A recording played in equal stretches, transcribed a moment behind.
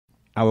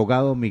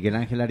Abogado Miguel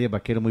Ángel Arias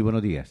Vaquero, muy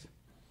buenos días.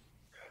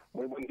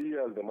 Muy buen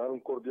día, Aldemar,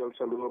 un cordial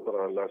saludo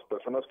para las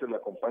personas que le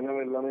acompañan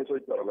en la mesa y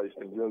para la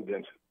distinguida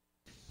audiencia.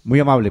 Muy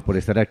amable por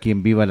estar aquí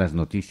en Viva las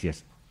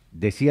Noticias.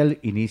 Decía al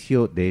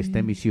inicio de esta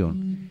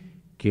emisión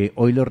que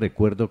hoy lo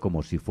recuerdo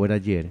como si fuera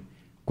ayer,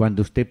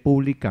 cuando usted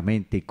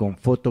públicamente y con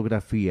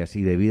fotografías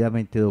y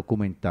debidamente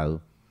documentado,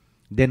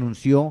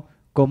 denunció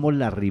cómo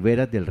las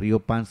riberas del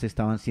río Pance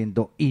estaban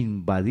siendo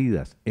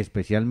invadidas,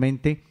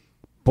 especialmente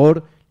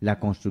por la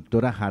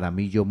constructora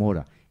Jaramillo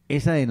Mora.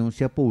 Esa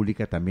denuncia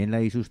pública también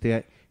la hizo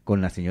usted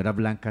con la señora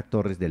Blanca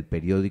Torres del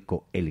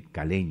periódico El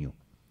Caleño.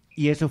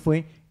 Y eso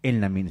fue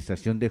en la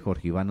administración de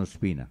Jorge Iván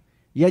Ospina.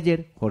 Y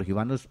ayer Jorge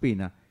Iván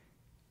Ospina,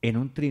 en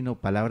un trino,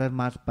 palabras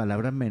más,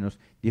 palabras menos,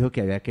 dijo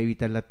que había que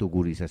evitar la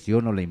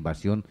tugurización o la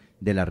invasión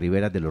de las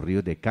riberas de los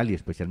ríos de Cali,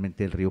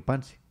 especialmente el río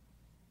Pance.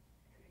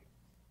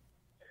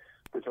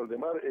 Pues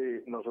Aldemar,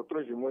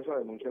 nosotros hicimos esa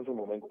denuncia en su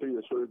momento y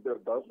eso es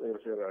verdad. O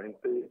sea, la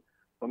gente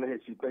no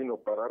necesita sino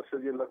pararse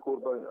bien la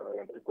curva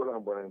adelante con la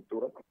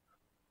Buenaventura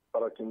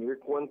para que mire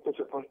cuánto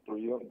se ha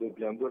construido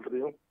desviando el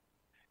río.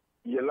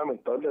 Y es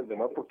lamentable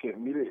además porque,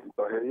 mire,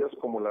 tragedias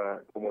como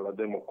la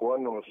de Mocoa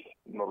nos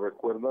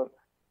recuerdan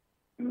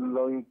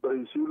lo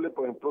impredecible,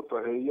 por ejemplo,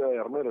 tragedia de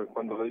Armero.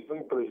 Cuando le digo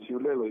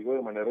impredecible lo digo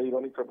de manera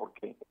irónica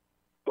porque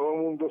todo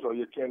el mundo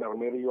sabía que en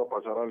Armero iba a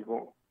pasar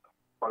algo.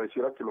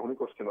 Pareciera que los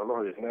únicos que no los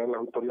habían eran las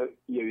autoridades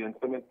y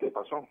evidentemente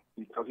pasó,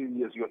 y casi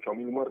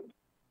 18.000 muertos.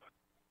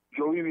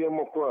 Yo viví en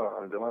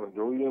Mocoa, Aldemar,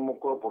 yo viví en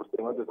Mocoa por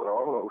temas de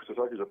trabajo. Usted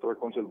sabe que yo trabajé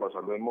con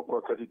Salud en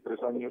Mocoa casi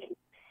 3 años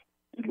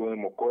y lo de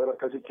Mocoa era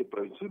casi que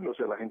previsible. O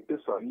sea, la gente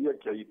sabía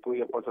que ahí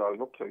podía pasar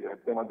algo, que había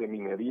temas de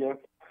minería,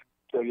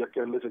 que había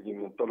que darle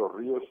seguimiento a los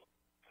ríos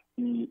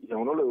y a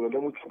uno le duele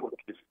mucho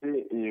porque es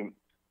que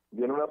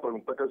viene una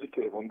pregunta casi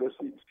que de fondo es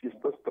si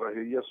estas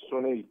tragedias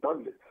son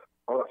evitables.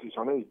 Ahora, si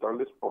son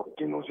evitables, ¿por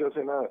qué no se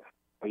hace nada?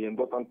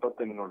 Habiendo tanta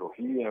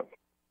tecnología,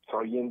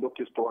 sabiendo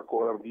que esto va a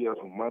cobrar vidas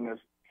humanas.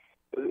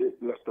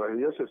 Las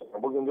tragedias se están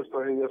volviendo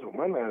tragedias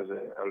humanas,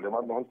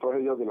 además no son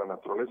tragedias de la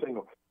naturaleza,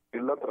 sino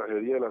es la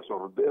tragedia de la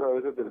sordera a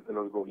veces de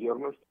los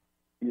gobiernos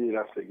y de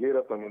la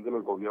ceguera también de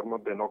los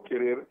gobiernos de no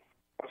querer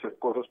hacer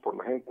cosas por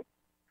la gente.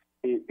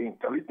 En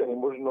Cali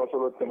tenemos no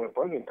solo el tema de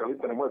Paz, en Cali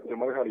tenemos el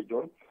tema de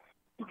Jarillón,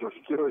 y yo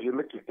sí quiero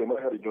decirle que el tema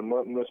de Jarillón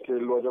no es que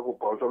él lo haya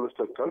ocupado solo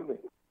este alcalde,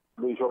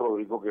 lo hizo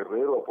Rodrigo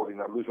Guerrero,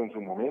 Apolinar lo hizo en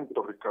su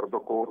momento,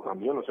 Ricardo Cobo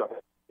también. O sea,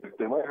 el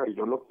tema de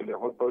Jarillón lo que le ha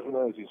faltado es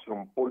una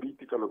decisión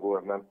política a los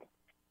gobernantes,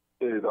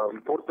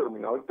 dar por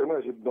terminado el tema de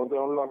decir dónde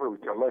van a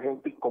reubicar la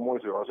gente y cómo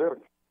se va a hacer,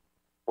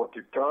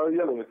 porque cada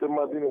día le meten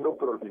más dinero,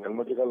 pero al final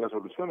no llegan las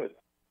soluciones,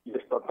 y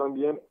está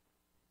también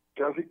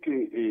casi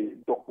que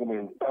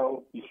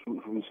documentado y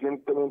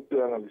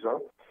suficientemente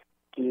analizado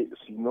que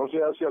si no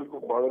se hace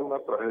algo va a haber una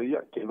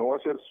tragedia que no va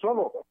a ser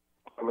solo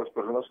a las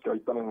personas que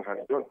habitan en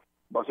Jarillón,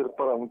 va a ser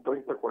para un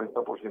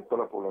 30-40% de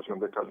la población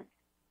de Cali.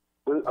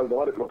 Entonces,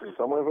 Aldemar, lo que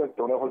estamos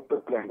frente a una falta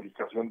de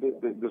planificación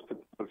del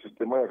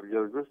sistema de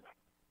riesgos,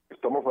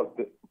 estamos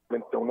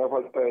frente a una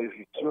falta de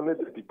decisiones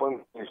de tipo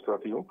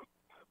administrativo.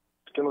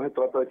 Es que no se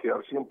trata de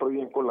quedar siempre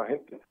bien con la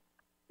gente.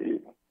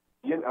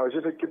 Bien, a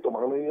veces hay que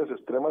tomar medidas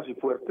extremas y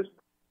fuertes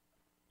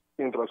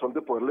en razón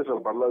de poderle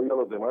salvar la vida a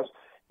los demás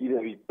y de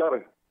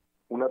evitar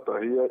una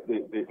tragedia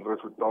de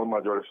resultados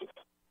mayores.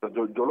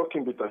 Yo lo que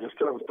invitaría es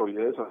que las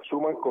autoridades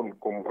asuman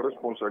con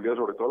responsabilidad,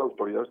 sobre todo las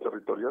autoridades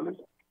territoriales,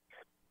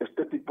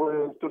 este tipo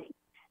de eventos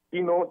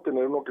y no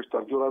tener uno que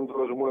estar llorando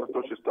los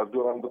muertos y estar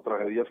llorando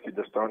tragedias que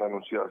ya estaban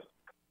anunciadas.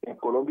 En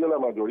Colombia la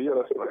mayoría de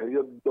las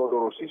tragedias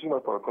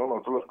dolorosísimas para todos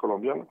nosotros los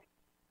colombianos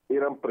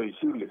eran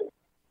previsibles.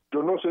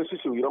 Yo no sé si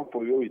se hubieran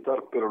podido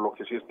evitar, pero lo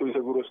que sí estoy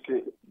seguro es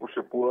que pues,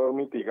 se pudo haber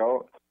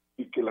mitigado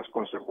y que las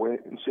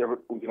consecuencias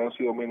hubieran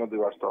sido menos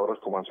devastadoras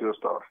como han sido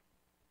hasta ahora.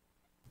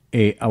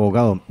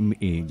 Abogado,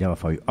 ya va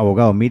Fabio.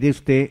 Abogado, mire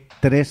usted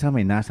 3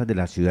 amenazas de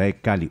la ciudad de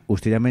Cali.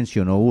 Usted ya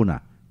mencionó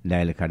una, la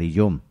del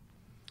Jarillón.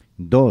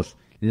 2,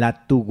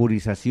 la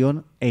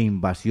tugurización e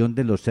invasión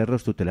de los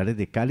cerros tutelares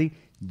de Cali,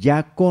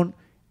 ya con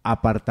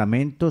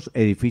apartamentos,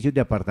 edificios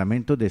de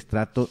apartamentos de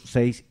estrato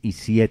 6 y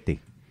 7.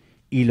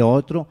 Y lo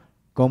otro,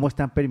 cómo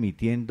están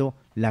permitiendo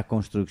la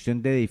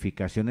construcción de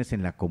edificaciones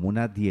en la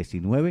comuna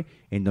 19,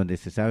 en donde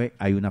se sabe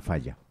hay una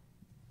falla.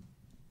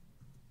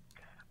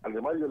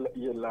 Además,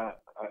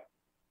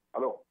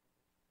 aló,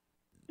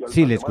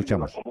 Sí, le además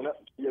escuchamos.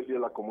 y el de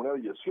la comuna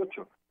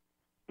 18.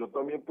 Yo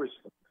también, pues,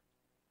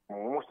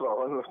 como hemos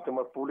trabajado en los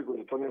temas públicos,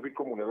 yo también fui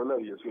comunero de la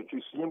 18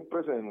 y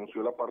siempre se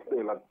denunció la parte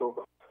del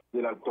Alto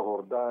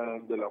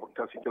Jordán,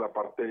 casi que la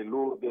parte de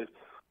Lourdes.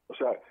 O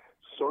sea,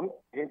 son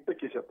gente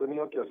que se ha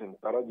tenido que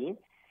asentar allí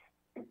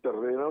en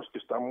terrenos que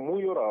están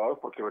muy horadados,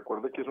 porque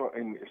recuerde que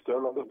estoy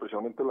hablando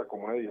especialmente de la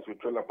comuna de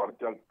 18, de la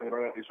parte alta,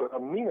 eso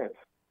eran minas.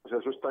 O sea,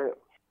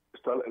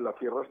 la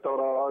tierra está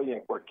horadada y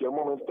en cualquier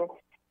momento,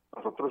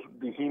 nosotros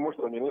dijimos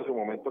también en ese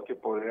momento que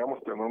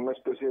podríamos tener una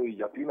especie de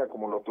villatina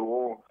como lo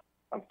tuvo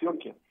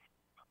Antioquia.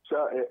 O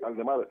sea,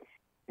 Aldemar,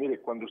 mire,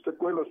 cuando usted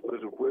coge los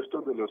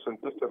presupuestos de los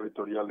entes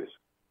territoriales,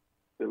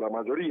 de la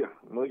mayoría,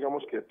 no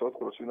digamos que de todos,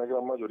 pero sí una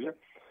gran mayoría,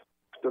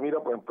 usted mira,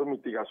 por ejemplo,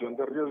 mitigación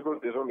de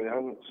riesgos, eso le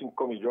dejan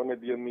 5 millones,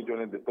 10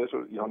 millones de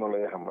pesos y eso no le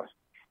dejan más.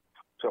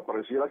 O sea,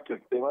 pareciera que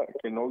el tema,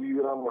 que no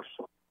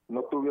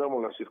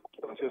tuviéramos las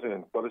circunstancias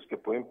eventuales que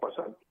pueden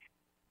pasar,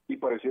 y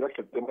pareciera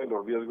que el tema de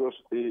los riesgos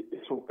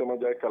es un tema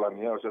ya de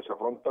calamidad, o sea, se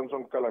afrontan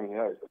son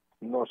calamidades,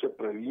 no se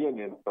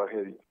previenen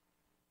tragedias.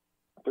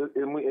 Entonces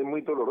es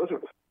muy doloroso.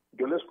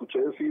 Yo le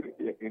escuché decir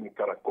en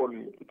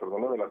Caracol, y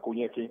perdóname la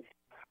cuña aquí,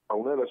 a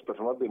una de las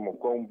personas de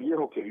Mocoa, un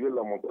viejo que vive en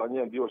la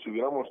montaña, digo, si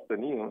hubiéramos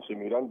tenido, si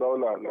me hubieran dado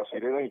la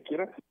sirena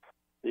siquiera,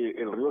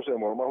 el río se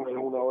demoró más o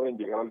menos 1 hora en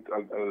llegar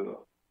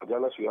allá a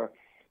la ciudad.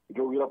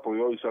 Yo hubiera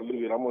podido avisarle y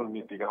hubiéramos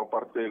mitigado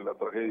parte de la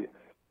tragedia.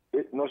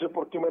 No sé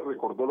por qué me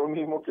recordó lo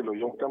mismo que lo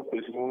oyó un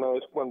campesino una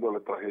vez cuando la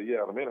tragedia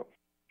de Armero.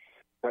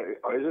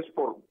 A veces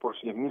por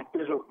 100.000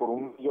 pesos, por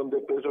 1 millón de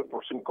pesos,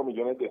 por 5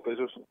 millones de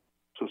pesos,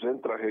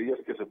 suceden tragedias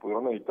que se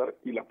pudieron evitar,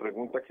 y la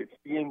pregunta que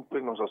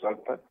siempre nos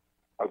asalta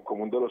al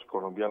común de los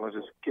colombianos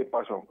es ¿qué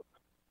pasó?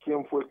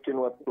 ¿Quién fue el que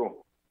no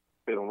actuó?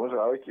 Pero uno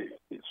sabe que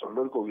son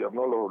los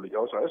gobiernos los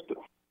obligados a esto.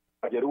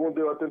 Ayer hubo un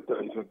debate en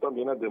televisión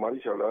también, además,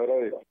 y se hablaba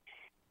de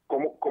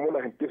cómo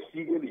la gente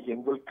sigue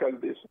eligiendo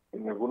alcaldes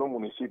en algunos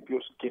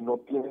municipios que no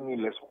tienen ni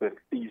la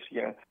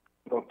experticia,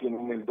 no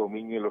tienen el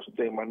dominio de los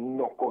temas,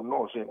 no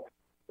conocen.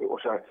 O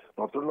sea,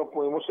 nosotros no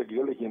podemos seguir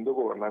eligiendo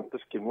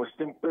gobernantes que no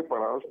estén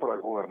preparados para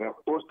gobernar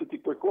todo este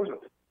tipo de cosas.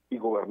 Y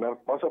gobernar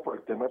pasa por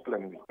el tema de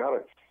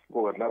planificar,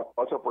 gobernar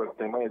pasa por el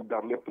tema de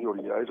darle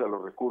prioridades a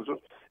los recursos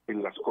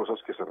en las cosas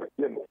que se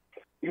requieren.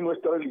 Y no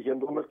estar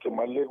eligiendo uno el que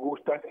más le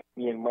gusta,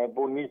 ni el más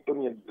bonito,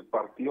 ni el del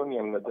partido, ni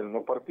el del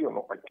no partido.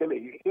 No, hay que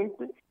elegir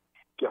gente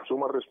que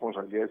asuma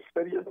responsabilidades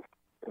serias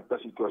en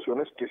estas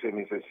situaciones que se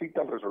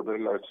necesitan resolver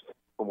en las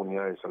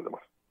comunidades,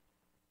 además.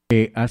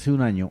 Hace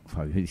un año,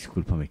 Fabio,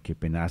 discúlpame, qué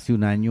pena, hace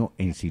un año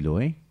en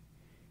Siloé,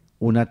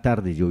 una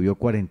tarde llovió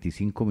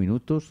 45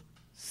 minutos,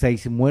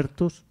 6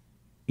 muertos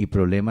y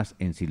problemas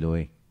en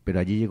Siloé, pero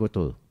allí llegó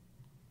todo.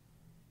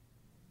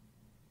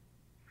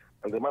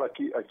 Además,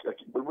 aquí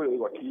vuelvo y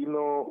digo, aquí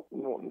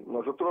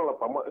nosotros la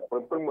por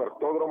ejemplo, el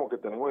muertódromo que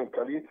tenemos en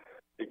Cali,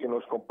 y que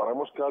nos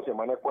comparamos cada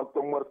semana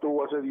cuántos muertos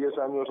hubo hace 10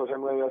 años, hace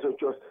 9, hace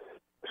 8,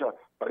 o sea,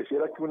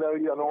 pareciera que una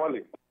vida no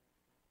vale.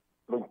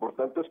 Lo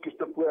importante es que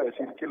usted pueda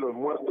decir que los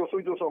muertos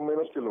suyos son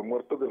menos que los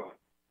muertos del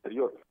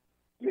anterior.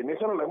 Y en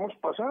eso nos la hemos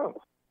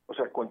pasado. O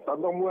sea,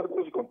 contando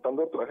muertos y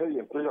contando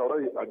tragedias. Entonces ahora,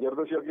 ayer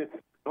decía que,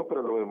 no,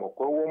 pero lo de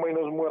Mocoa hubo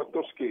menos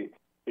muertos que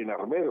en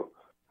Armero.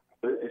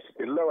 Es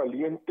la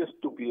valiente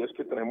estupidez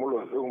que tenemos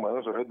los seres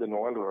humanos a veces de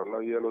no valorar la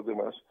vida de los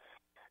demás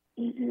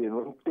y de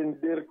no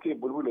entender que,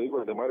 vuelvo y le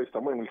digo, además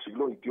estamos en el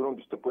siglo XXI,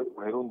 donde usted puede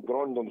poner un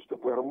dron, donde usted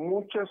puede hacer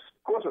muchas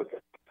cosas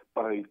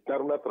para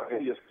evitar una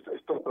tragedia.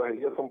 Estas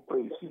tragedias son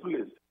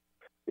previsibles.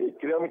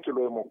 Créame que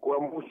lo de Mocoa,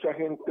 mucha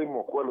gente en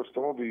Mocoa,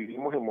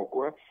 vivimos en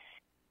Mocoa,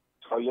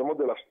 sabíamos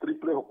de las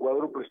triples o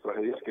cuádruples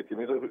tragedias que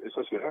tiene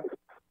esa ciudad.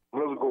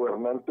 Unos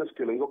gobernantes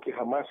que le digo que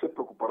jamás se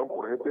preocuparon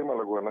por ese tema,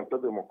 los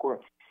gobernantes de Mocoa.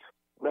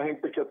 Una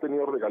gente que ha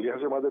tenido regalías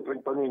hace más de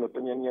 30 años y no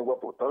tenía ni agua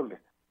potable.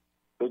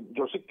 Entonces,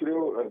 yo sí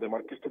creo,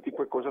 además, que este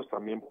tipo de cosas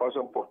también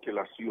pasan porque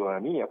la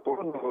ciudadanía,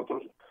 todos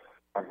nosotros,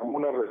 hagamos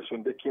una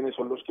revisión de quiénes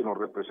son los que nos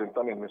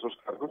representan en esos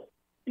cargos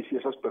y si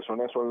esas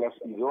personas son las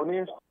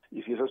idóneas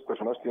y si esas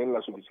personas tienen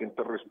la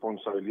suficiente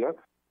responsabilidad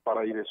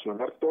para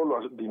direccionar todos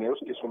los dineros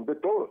que son de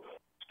todos.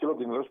 Es que los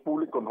dineros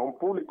públicos no son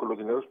públicos, los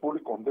dineros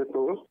públicos son de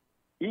todos,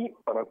 y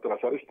para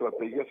trazar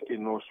estrategias que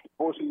nos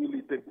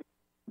posibiliten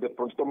de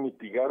pronto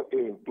mitigar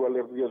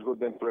eventuales riesgos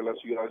dentro de las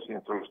ciudades y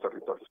dentro de los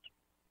territorios.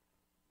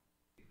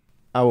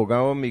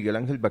 Abogado Miguel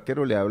Ángel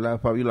Vaquero, le habla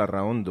Fabio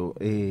Larraondo.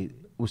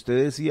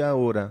 Usted decía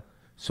ahora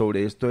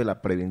sobre esto de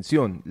la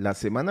prevención. La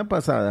semana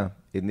pasada,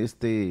 en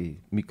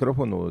este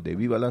micrófono de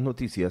Viva las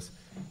Noticias,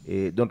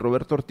 don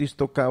Roberto Ortiz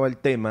tocaba el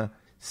tema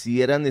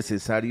si era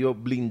necesario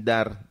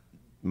blindar,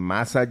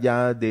 más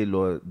allá de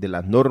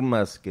las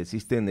normas que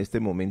existen en este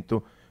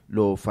momento,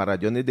 los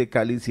farallones de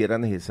Cali, si era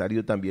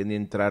necesario también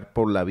entrar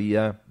por la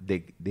vía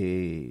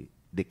de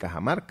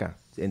Cajamarca,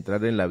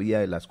 entrar en la vía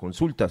de las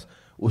consultas.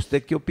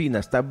 ¿Usted qué opina?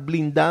 ¿Están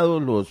blindados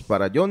los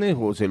farallones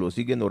o se los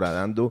siguen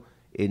horadando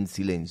en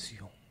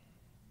silencio?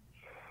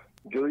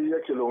 Yo diría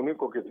que lo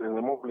único que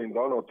tenemos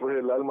blindado nosotros es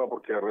el alma,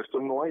 porque el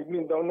resto no hay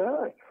blindado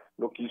nada.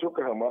 Lo que hizo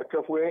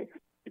Cajamarca fue,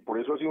 y por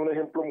eso ha sido un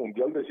ejemplo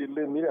mundial,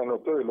 decirle, mira, a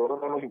nosotros el oro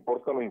no nos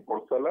importa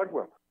el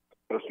agua.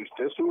 Pero si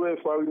usted sube,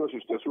 Fabio, si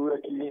usted sube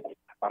aquí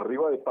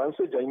arriba de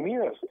Pance, ya hay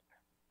minas.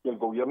 Y el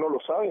gobierno lo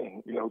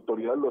sabe, y las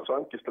autoridades lo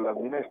saben, que las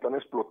minas están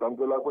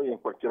explotando el agua y en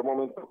cualquier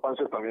momento en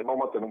Pance también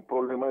vamos a tener un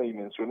problema de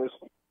dimensiones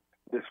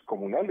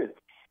descomunales.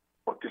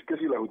 Porque es que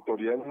si las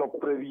autoridades no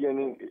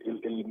previenen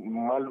el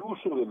mal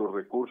uso de los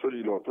recursos y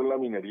lo otro es la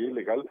minería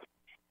ilegal,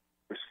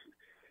 pues,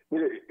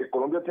 mire,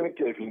 Colombia tiene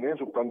que definir en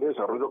su plan de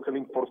desarrollo qué le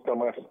importa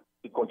más,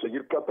 si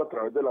conseguir plata a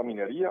través de la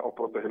minería o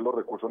proteger los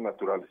recursos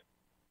naturales.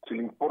 Si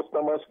le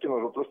importa más que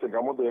nosotros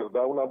tengamos de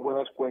verdad unas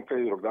buenas cuencas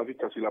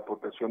hidrográficas y la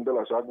protección de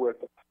las aguas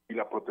y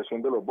la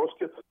protección de los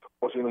bosques,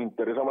 o si nos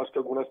interesa más que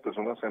algunas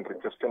personas se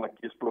enriquezcan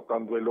aquí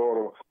explotando el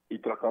oro y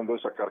tratando de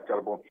sacar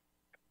carbón.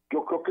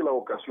 Yo creo que la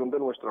vocación de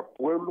nuestro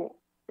pueblo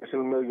es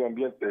el medio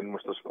ambiente de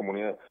nuestras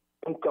comunidades.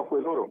 Nunca fue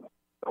el oro.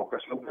 La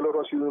ocasión del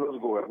oro ha sido de los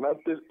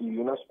gobernantes y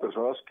de unas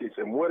personas que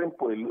se mueren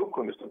por el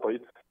lucro en este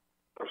país.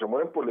 Pero se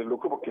mueren por el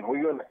lucro porque no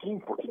viven aquí,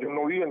 porque ellos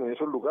no viven en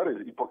esos lugares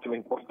y porque les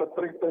importa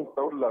 30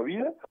 centavos la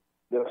vida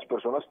de las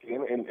personas que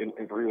viven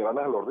en riberas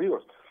a los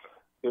ríos.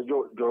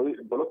 Yo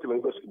lo que le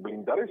digo es,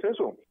 blindar es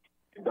eso,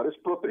 blindar es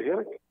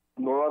proteger,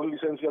 no dar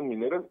licencias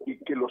mineras y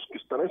que los que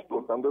están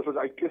explotando eso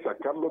hay que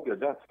sacarlos de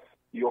allá.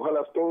 Y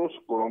ojalá todos,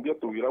 Colombia,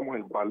 tuviéramos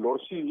el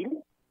valor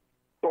civil,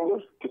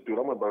 todos que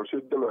tuviéramos el valor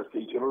civil de los que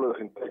hicieron la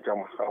gente de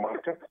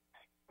Cajamarca,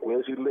 puede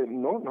decirle,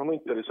 no me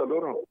interesa el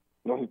oro,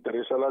 nos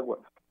interesa el agua.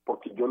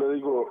 Porque yo le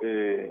digo,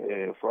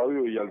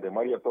 Fabio y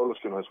Aldemar y a todos los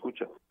que nos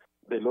escuchan,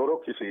 del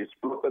oro que se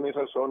explota en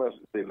esas zonas,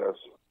 de las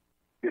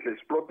que se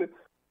explote,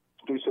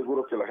 estoy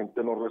seguro que la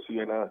gente no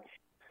recibe nada.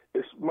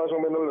 Es más o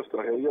menos las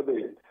tragedias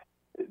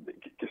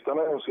que están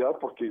anunciadas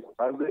porque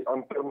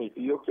han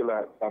permitido que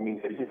la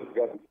minería es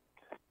legal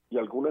y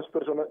algunas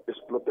personas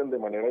exploten de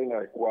manera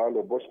inadecuada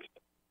los bosques.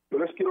 Yo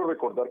les quiero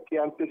recordar que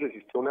antes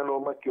existía una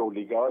norma que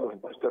obligaba a los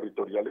entes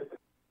territoriales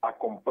a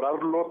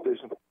comprar lotes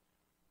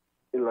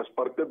en las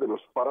partes de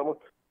los páramos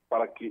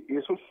para que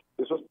esos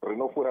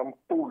terrenos fueran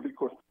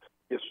públicos,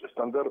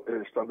 están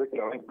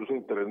declarados incluso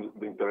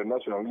de interés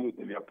nacional y de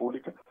utilidad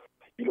pública,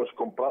 y los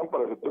compraban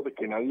para efectos de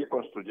que nadie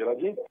construyera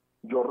allí.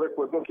 Yo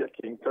recuerdo que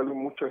aquí en Cali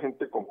mucha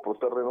gente compró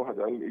terrenos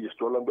allá, y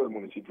estoy hablando del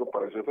municipio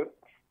para ese efecto.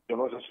 Yo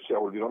no sé si se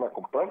volvieron a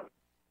comprar,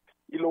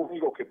 y lo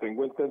único que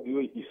tengo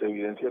entendido y se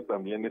evidencia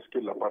también es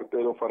que la parte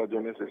de los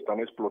farallones están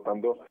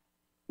explotando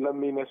las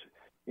minas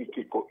y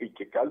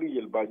que Cali y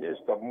el Valle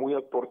están muy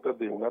a puertas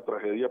de una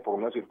tragedia por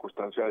una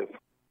circunstancia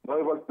no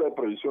de falta de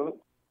previsión,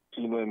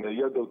 sino de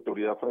medidas de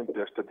autoridad frente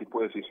a este tipo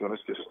de decisiones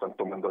que se están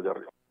tomando allá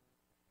arriba.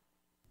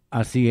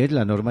 Así es,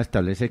 la norma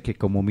establece que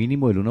como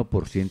mínimo el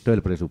 1%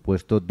 del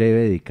presupuesto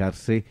debe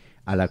dedicarse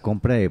a la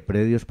compra de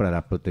predios para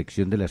la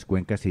protección de las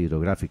cuencas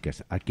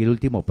hidrográficas. Aquí el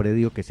último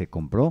predio que se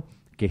compró,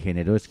 que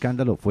generó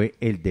escándalo, fue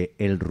el de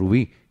El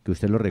Rubí, que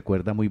usted lo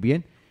recuerda muy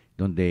bien,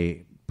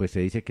 donde pues se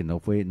dice que no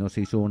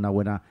se hizo una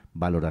buena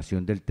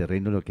valoración del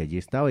terreno, lo que allí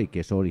estaba, y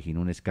que eso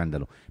originó un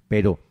escándalo.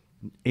 Pero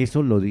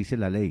eso lo dice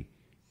la ley.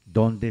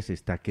 ¿Dónde se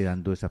está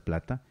quedando esa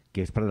plata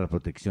que es para la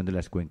protección de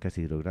las cuencas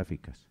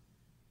hidrográficas?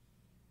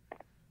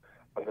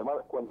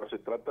 Además, cuando se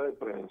trata de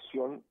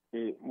prevención,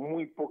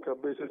 muy pocas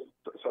veces,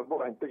 salvo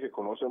la gente que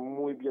conoce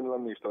muy bien la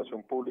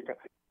administración pública,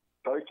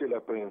 sabe que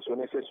la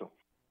prevención es eso,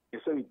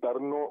 es evitar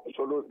no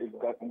solo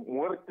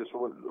muertes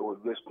o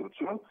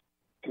destrucción,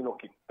 sino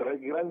que trae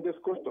grandes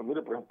costos.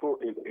 Mire, por ejemplo,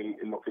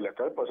 lo que le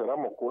acaba de pasar a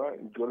Mocoa,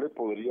 yo le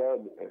podría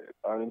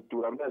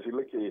aventurarme a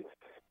decirle que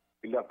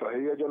la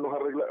tragedia ya nos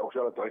arregla, o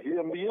sea, la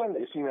tragedia en vida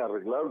es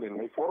inarreglable,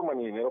 no hay forma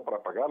ni dinero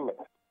para pagarla.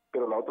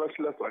 Pero la otra es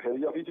la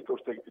tragedia física.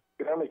 Usted,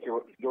 créame que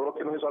yo creo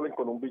que no se salen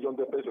con 1 billón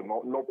de pesos,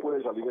 no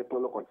puede salir el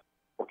pueblo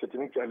porque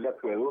tienen que darle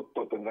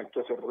acueducto, tendrán que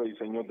hacer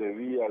rediseños de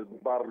vías,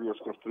 barrios,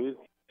 construir.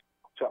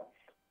 O sea,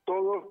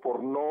 todo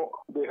por no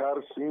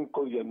dejar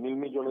 5 o 10 mil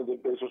millones de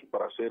pesos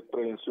para hacer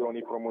prevención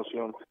y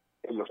promoción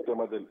en los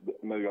temas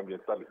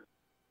medioambientales.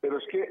 Pero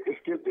es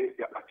que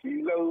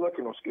aquí la duda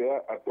que nos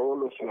queda a todos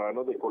los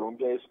ciudadanos de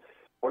Colombia es,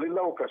 ¿cuál es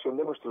la vocación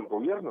de nuestros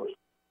gobiernos?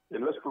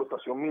 ¿Es la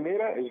explotación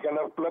minera? ¿Es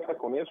ganar plata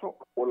con eso?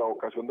 ¿O la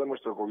vocación de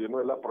nuestro gobierno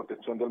es la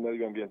protección del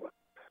medio ambiente?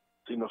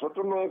 Si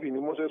nosotros no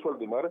definimos eso,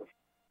 Aldemar,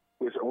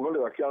 pues a uno le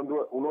va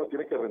quedando, uno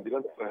tiene que rendir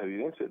ante las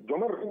evidencias. Yo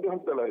me rindo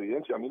ante la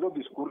evidencia. A mí los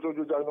discursos,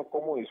 yo ya no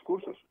como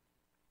discursos.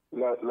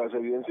 Las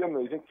evidencias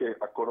me dicen que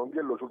a Colombia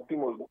en los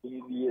últimos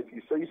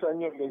 16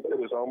 años le ha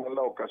interesado más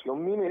la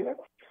vocación minera,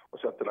 o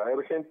sea,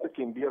 traer gente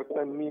que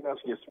invierta en minas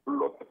y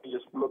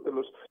explote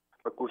los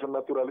recursos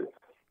naturales,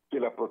 que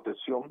la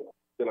protección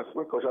de las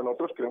cuencas. O sea,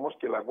 nosotros creemos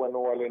que el agua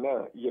no vale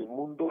nada y el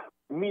mundo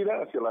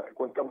mira hacia la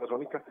cuenca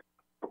amazónica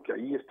porque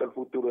ahí está el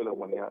futuro de la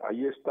humanidad,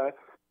 ahí está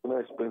una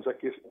despensa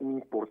que es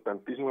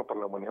importantísima para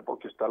la humanidad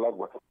porque está el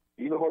agua.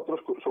 Y nosotros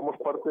somos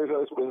parte de esa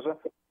despensa,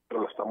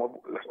 pero la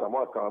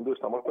estamos acabando,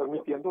 estamos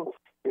permitiendo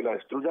que la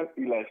destruyan,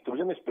 y la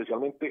destruyan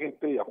especialmente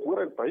gente de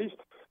afuera del país,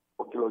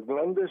 porque los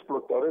grandes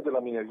explotadores de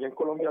la minería en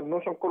Colombia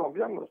no son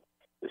colombianos,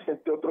 es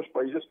gente de otros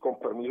países con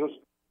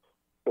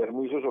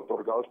permisos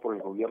otorgados por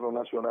el gobierno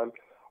nacional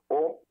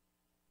o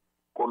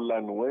con la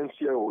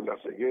anuencia o la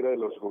ceguera de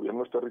los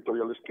gobiernos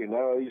territoriales que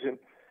nada dicen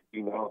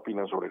y nada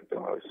opinan sobre el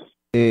tema a veces.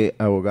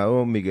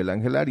 Abogado Miguel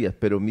Ángel Arias,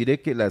 pero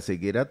mire que la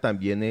ceguera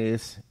también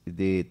es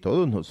de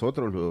todos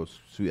nosotros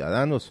los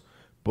ciudadanos,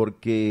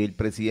 porque el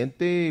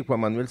presidente Juan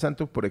Manuel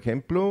Santos, por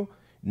ejemplo,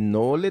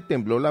 no le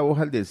tembló la voz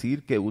al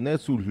decir que una de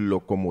sus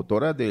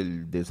locomotoras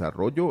del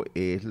desarrollo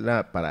es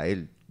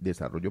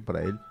desarrollo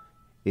para él,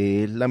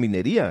 es la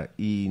minería,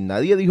 y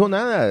nadie dijo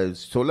nada,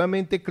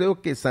 solamente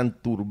creo que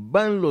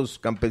Santurbán, los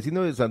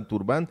campesinos de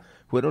Santurbán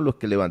fueron los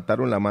que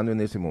levantaron la mano en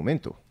ese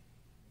momento.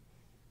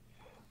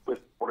 Pues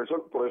por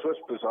eso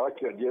expresaba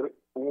que ayer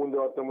hubo un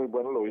debate muy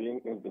bueno, lo vi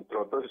entre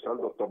otras estaba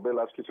el doctor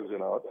Velázquez, el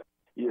senador,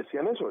 y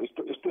decían eso,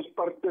 esto es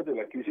parte de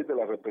la crisis de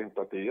la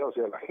representatividad, o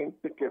sea, la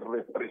gente que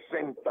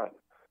representa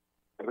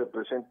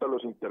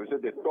los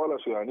intereses de toda la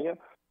ciudadanía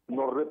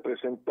no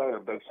representa de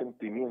verdad el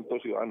sentimiento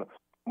ciudadano.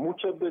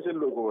 Muchas veces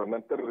los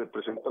gobernantes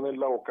representan en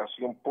la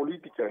vocación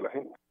política de la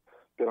gente,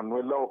 pero no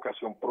es la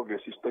vocación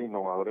progresista e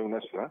innovadora de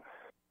una ciudad,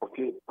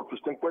 porque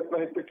usted encuentra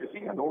gente que sí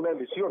ganó una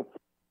elección,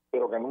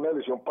 pero ganó una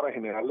elección para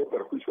generarle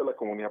perjuicio a la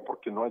comunidad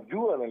porque no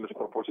ayudan en los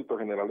propósitos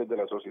generales de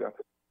la sociedad.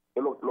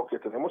 Lo que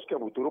tenemos que a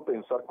futuro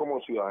pensar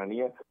como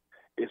ciudadanía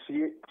es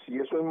si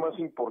eso es más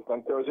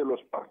importante a veces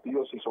los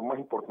partidos, si son más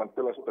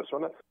importantes las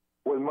personas,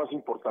 o es más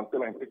importante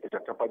la gente que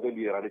sea capaz de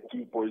liderar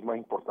equipo, es más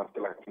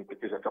importante la gente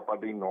que sea capaz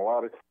de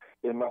innovar,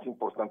 es más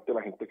importante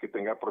la gente que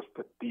tenga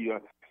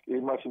perspectiva,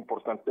 es más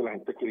importante la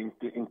gente que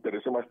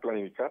interese más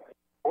planificar,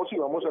 o si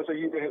vamos a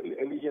seguir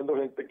eligiendo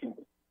gente que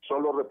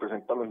solo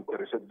representa los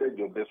intereses de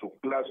ellos, de su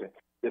clase,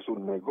 de sus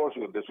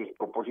negocios, de sus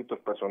propósitos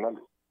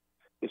personales.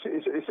 Ese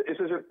es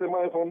el tema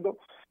de fondo,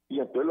 y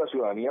entonces la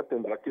ciudadanía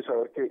tendrá que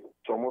saber que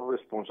somos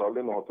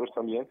responsables nosotros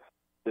también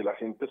de las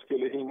gentes que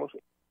elegimos,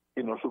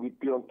 que no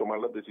supieron tomar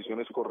las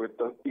decisiones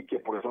correctas y que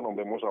por eso nos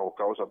vemos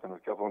abocados a tener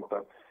que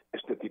afrontar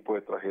este tipo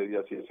de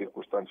tragedias y de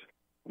circunstancias.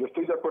 Yo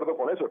estoy de acuerdo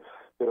con eso,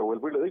 pero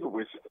vuelvo y le digo,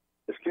 pues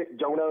es que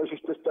ya una vez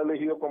usted está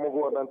elegido como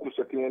gobernante,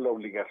 usted tiene la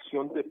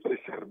obligación de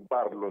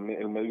preservarlo en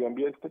el medio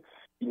ambiente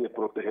y de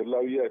proteger la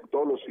vida de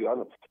todos los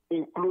ciudadanos,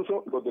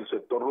 incluso los del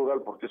sector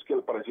rural, porque es que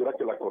pareciera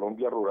que la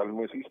Colombia rural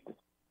no existe,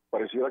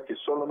 pareciera que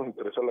solo nos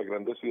interesan las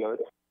grandes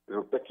ciudades.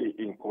 Resulta que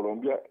en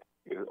Colombia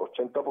el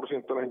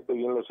 80% de la gente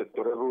vive en los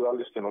sectores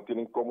rurales que no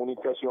tienen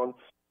comunicación,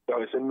 que a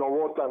veces no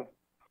votan,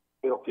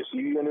 pero que sí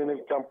viven en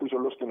el campo y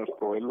son los que nos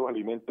proveen los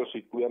alimentos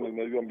y cuidan el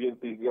medio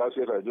ambiente, y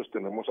gracias a ellos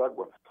tenemos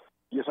agua.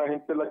 Y esa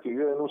gente es la que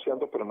vive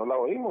denunciando, pero no la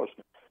oímos.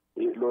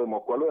 Lo de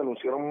Mocoa lo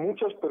denunciaron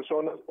muchas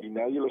personas y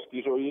nadie los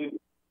quiso oír.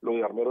 Lo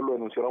de Armero lo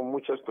denunciaron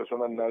muchas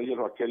personas, nadie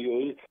los ha querido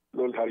oír.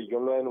 Lo del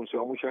Jarillón lo ha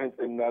denunciado mucha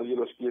gente, nadie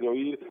los quiere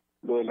oír.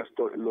 Lo de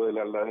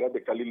las laderas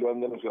de Cali lo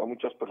han denunciado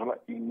muchas personas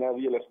y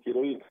nadie las quiere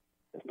oír.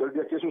 Entonces,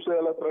 el día que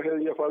suceda la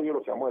tragedia, Fabio,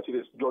 lo que vamos a decir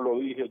es, yo lo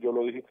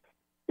dije.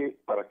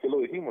 ¿Para qué lo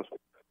dijimos?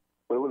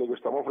 Pues bueno,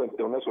 estamos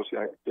frente a una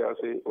sociedad que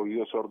hace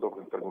oídos sordos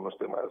frente a algunos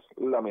temas,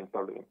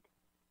 lamentablemente.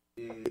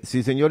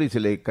 Sí, señor, y se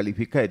le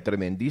califica de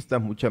tremendista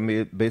muchas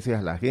veces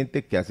a la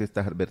gente que hace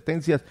estas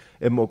advertencias.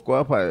 En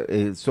Mocoa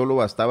solo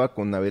bastaba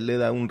con haberle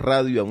dado un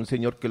radio a un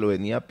señor que lo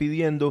venía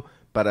pidiendo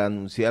para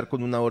anunciar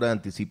con una hora de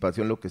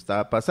anticipación lo que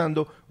estaba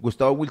pasando.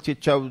 Gustavo Wilche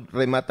Chau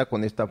remata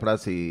con esta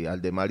frase,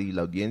 Aldemar y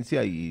la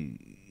audiencia y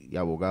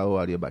abogado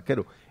Arias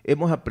Vaquero: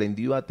 hemos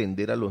aprendido a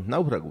atender a los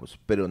náufragos,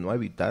 pero no a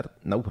evitar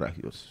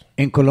naufragios.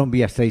 En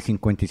Colombia,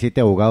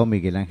 6:57, abogado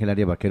Miguel Ángel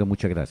Arias Vaquero,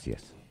 muchas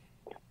gracias.